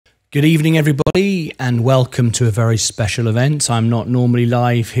Good evening, everybody, and welcome to a very special event. I'm not normally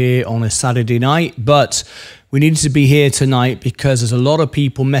live here on a Saturday night, but we needed to be here tonight because there's a lot of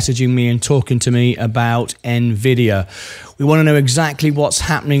people messaging me and talking to me about NVIDIA. We want to know exactly what's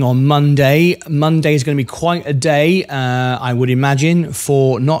happening on Monday. Monday is going to be quite a day, I would imagine,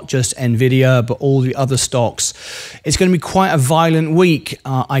 for not just NVIDIA, but all the other stocks. It's going to be quite a violent week,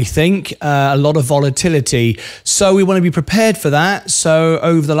 I think, a lot of volatility. So we want to be prepared for that. So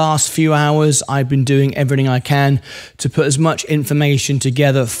over the last few hours, I've been doing everything I can to put as much information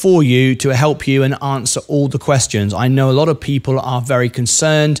together for you to help you and answer all the questions. I know a lot of people are very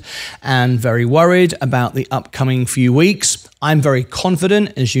concerned and very worried about the upcoming few weeks. I'm very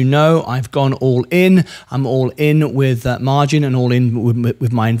confident. As you know, I've gone all in. I'm all in with margin and all in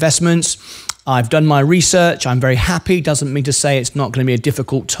with my investments. I've done my research. I'm very happy. Doesn't mean to say it's not going to be a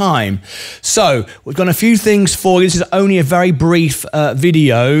difficult time. So we've got a few things for you. This is only a very brief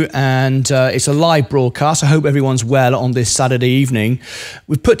video and it's a live broadcast. I hope everyone's well on this Saturday evening.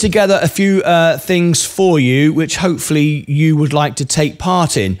 We've put together a few things for you, which hopefully you would like to take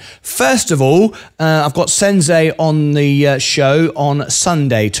part in. First of all, I've got Sensei on the show on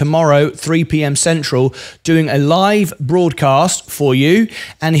Sunday, tomorrow, 3 p.m. Central, doing a live broadcast for you,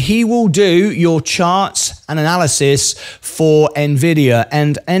 and he will do your charts and analysis for NVIDIA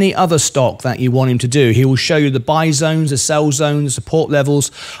and any other stock that you want him to do. He will show you the buy zones, the sell zones, the support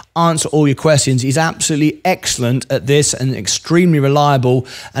levels, answer all your questions. He's absolutely excellent at this and extremely reliable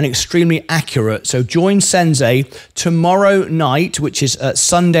and extremely accurate. So join Sensei tomorrow night, which is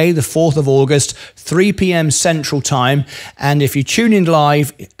Sunday, the 4th of August, 3 p.m. Central Time. And if you tune in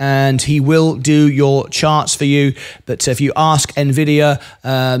live, and he will do your charts for you. But if you ask NVIDIA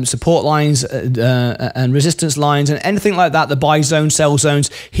support lines and resistance lines and anything like that, the buy zone, sell zones,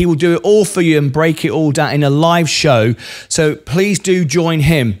 he will do it all for you and break it all down in a live show. So please do join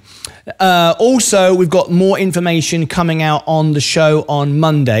him. Also, we've got more information coming out on the show on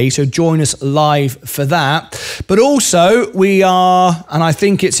Monday, so join us live for that. But also, we are, and I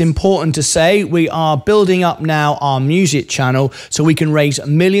think it's important to say, we are building up now our music channel so we can raise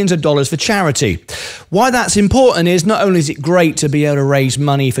millions of dollars for charity. Why that's important is not only is it great to be able to raise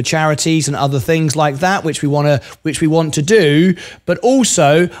money for charities and other things like that, which we want to do, but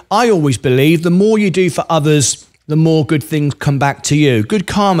also I always believe the more you do for others, the more good things come back to you. Good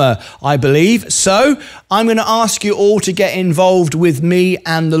karma, I believe. So I'm going to ask you all to get involved with me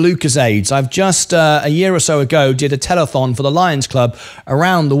and the Lucasades. I've just, a year or so ago, did a telethon for the Lions Club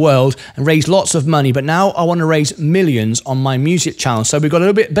around the world and raised lots of money. But now I want to raise millions on my music channel. So we've got a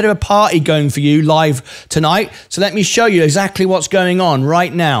little bit of a party going for you live tonight. So let me show you exactly what's going on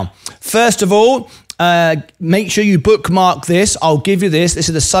right now. First of all, make sure you bookmark this. I'll give you this. This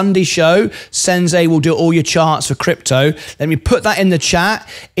is the Sunday show. Sensei will do all your charts for crypto. Let me put that in the chat.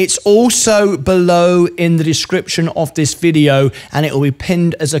 It's also below in the description of this video, and it will be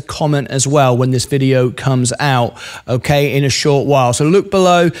pinned as a comment as well when this video comes out, okay, in a short while. So look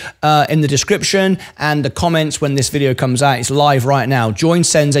below in the description and the comments when this video comes out. It's live right now. Join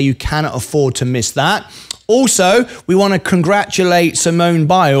Sensei. You cannot afford to miss that. Also, we want to congratulate Simone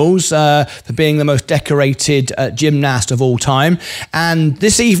Biles for being the most decorated gymnast of all time. And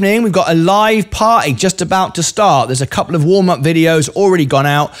this evening, we've got a live party just about to start. There's a couple of warm-up videos already gone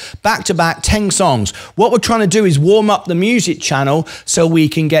out, back-to-back, 10 songs. What we're trying to do is warm up the music channel so we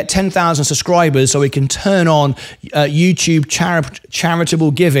can get 10,000 subscribers, so we can turn on YouTube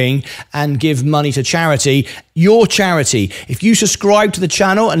charitable giving and give money to charity. Your charity. If you subscribe to the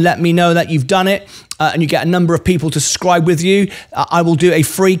channel and let me know that you've done it, and you get a number of people to subscribe with you, I will do a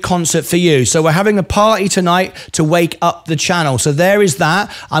free concert for you. So we're having a party tonight to wake up the channel. So there is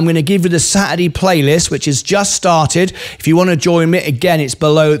that. I'm going to give you the Saturday playlist, which has just started. If you want to join me, again, it's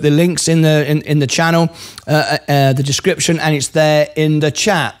below the links in the channel, the description, and it's there in the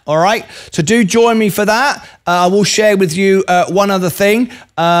chat. All right. So do join me for that. I will share with you one other thing.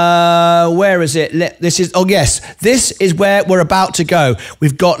 Where is it? This is, oh yes, this is where we're about to go.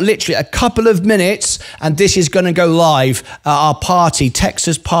 We've got literally a couple of minutes and this is going to go live. Our party,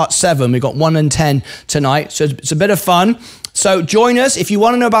 Texas Part 7. We've got 1 and 10 tonight. So it's a bit of fun. So join us. If you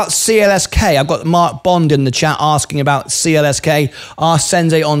want to know about CLSK, I've got Mark Bond in the chat asking about CLSK. Ask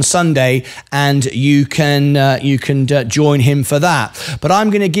Sensei on Sunday, and you can join him for that. But I'm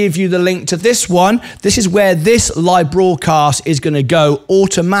going to give you the link to this one. This is where this live broadcast is going to go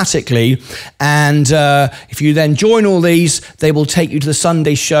automatically. And if you then join all these, they will take you to the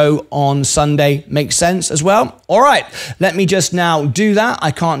Sunday show on Sunday. Makes sense as well? All right. Let me just now do that.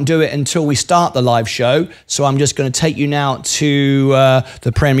 I can't do it until we start the live show. So I'm just going to take you now to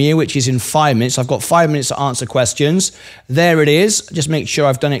the premiere, which is in 5 minutes. I've got 5 minutes to answer questions. There it is. Just make sure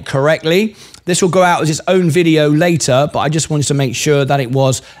I've done it correctly. This will go out as its own video later, but I just wanted to make sure that it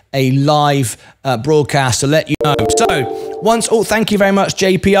was a live broadcast to let you know. So thank you very much,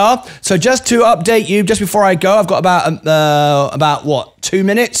 JPR. So just to update you, just before I go, I've got about what, 2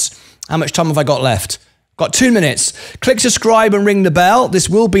 minutes? How much time have I got left? Got 2 minutes. Click subscribe and ring the bell. This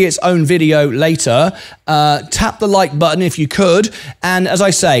will be its own video later. Tap the like button if you could. And as I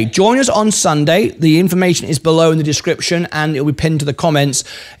say, join us on Sunday. The information is below in the description and it will be pinned to the comments.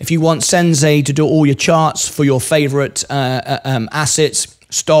 If you want Sensei to do all your charts for your favorite assets,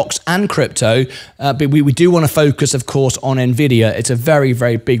 stocks and crypto, but we do want to focus, of course, on NVIDIA. It's a very,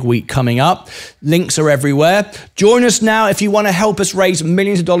 very big week coming up. Links are everywhere. Join us now if you want to help us raise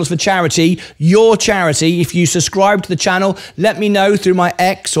millions of dollars for charity, your charity. If you subscribe to the channel, let me know through my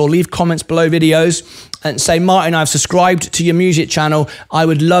X or leave comments below videos and say, Martyn, I've subscribed to your music channel. I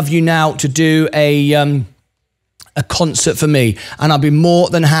would love you now to do a concert for me, and I'll be more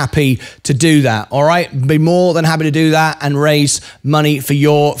than happy to do that. All right, be more than happy to do that and raise money for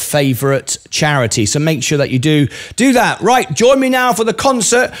your favorite charity. So make sure that you do that. Right, join me now for the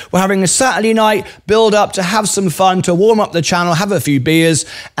concert. We're having a Saturday night build up to have some fun, to warm up the channel, have a few beers,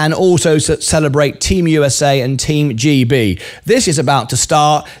 and also celebrate Team USA and Team GB. This is about to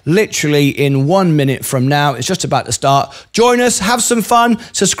start literally in 1 minute from now. It's just about to start. Join us, have some fun,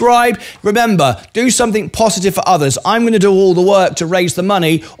 subscribe. Remember, do something positive for others. I'm going to do all the work to raise the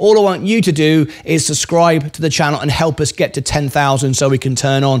money. All I want you to do is subscribe to the channel and help us get to 10,000 so we can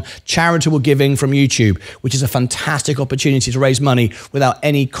turn on charitable giving from YouTube, which is a fantastic opportunity to raise money without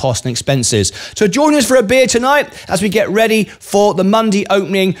any cost and expenses. So join us for a beer tonight as we get ready for the Monday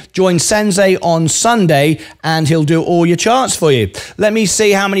opening. Join Sensei on Sunday and he'll do all your charts for you. Let me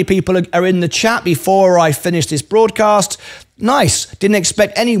see how many people are in the chat before I finish this broadcast. Nice. Didn't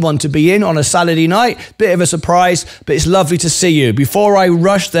expect anyone to be in on a Saturday night. Bit of a surprise, but it's lovely to see you. Before I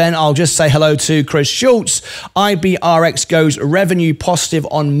rush then, I'll just say hello to Chris Schultz. IBRX goes revenue positive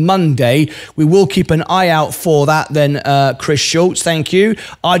on Monday. We will keep an eye out for that then, Chris Schultz. Thank you.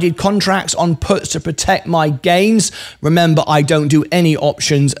 I did contracts on puts to protect my gains. Remember, I don't do any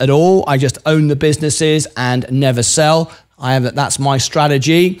options at all. I just own the businesses and never sell. That's my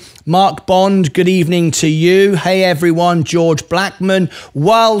strategy. Mark Bond, good evening to you. Hey everyone, George Blackman.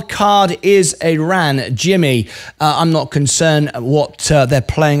 Wild card is Iran. Jimmy, I'm not concerned what they're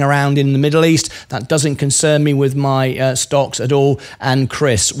playing around in the Middle East. That doesn't concern me with my stocks at all. And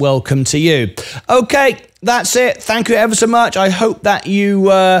Chris, welcome to you. Okay. That's it. Thank you ever so much. I hope that you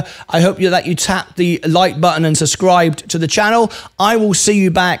tap the like button and subscribed to the channel. I will see you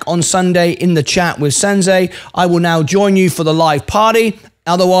back on Sunday in the chat with Sensei. I will now join you for the live party.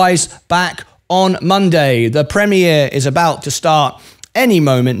 Otherwise, back on Monday. The premiere is about to start any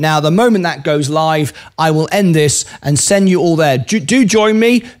moment. Now, the moment that goes live, I will end this and send you all there. Do join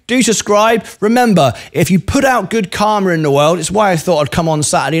me. Do subscribe. Remember, if you put out good karma in the world, it's why I thought I'd come on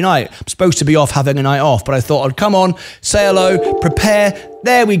Saturday night. I'm supposed to be off having a night off, but I thought I'd come on, say hello, prepare.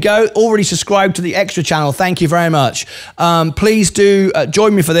 There we go. Already subscribed to the extra channel. Thank you very much. Please do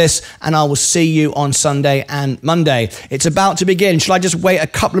join me for this, and I will see you on Sunday and Monday. It's about to begin. Shall I just wait a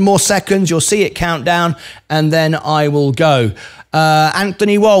couple of more seconds? You'll see it count down, and then I will go.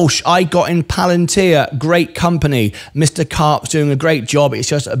 Anthony Walsh, I got in Palantir, great company. Mr. Karp's doing a great job. It's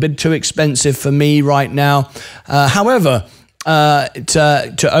just a bit too expensive for me right now. However,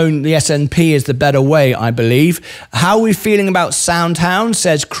 to own the S&P is the better way, I believe. How are we feeling about Soundhound,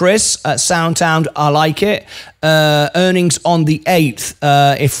 says Chris. Soundhound, I like it. Earnings on the 8th.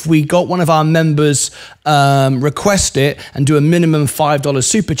 If we got one of our members request it and do a minimum $5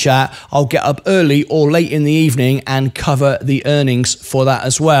 super chat, I'll get up early or late in the evening and cover the earnings for that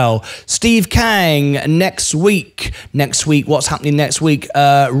as well. Steve Kang, next week, what's happening next week?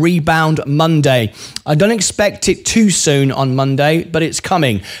 Rebound Monday. I don't expect it too soon on Monday, but it's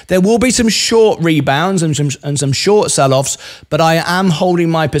coming. There will be some short rebounds and some short sell-offs, but I am holding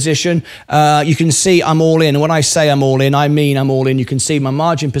my position. You can see I'm all in. When I say I'm all in, I mean I'm all in. You can see my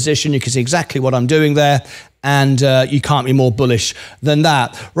margin position. You can see exactly what I'm doing there. And you can't be more bullish than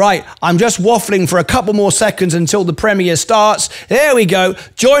that. Right, I'm just waffling for a couple more seconds until the premiere starts. There we go.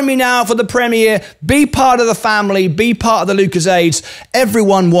 Join me now for the premiere. Be part of the family. Be part of the Lucasades.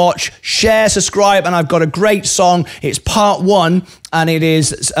 Everyone watch, share, subscribe, and I've got a great song. It's part 1, and it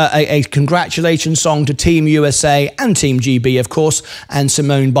is a congratulations song to Team USA and Team GB, of course, and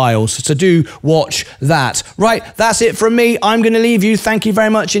Simone Biles. So do watch that. Right, that's it from me. I'm going to leave you. Thank you very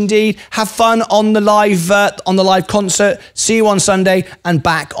much indeed. Have fun on the live concert. See you on Sunday and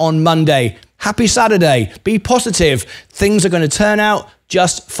back on Monday. Happy Saturday. Be positive. Things are going to turn out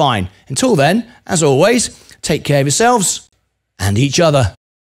just fine. Until then, as always, take care of yourselves and each other.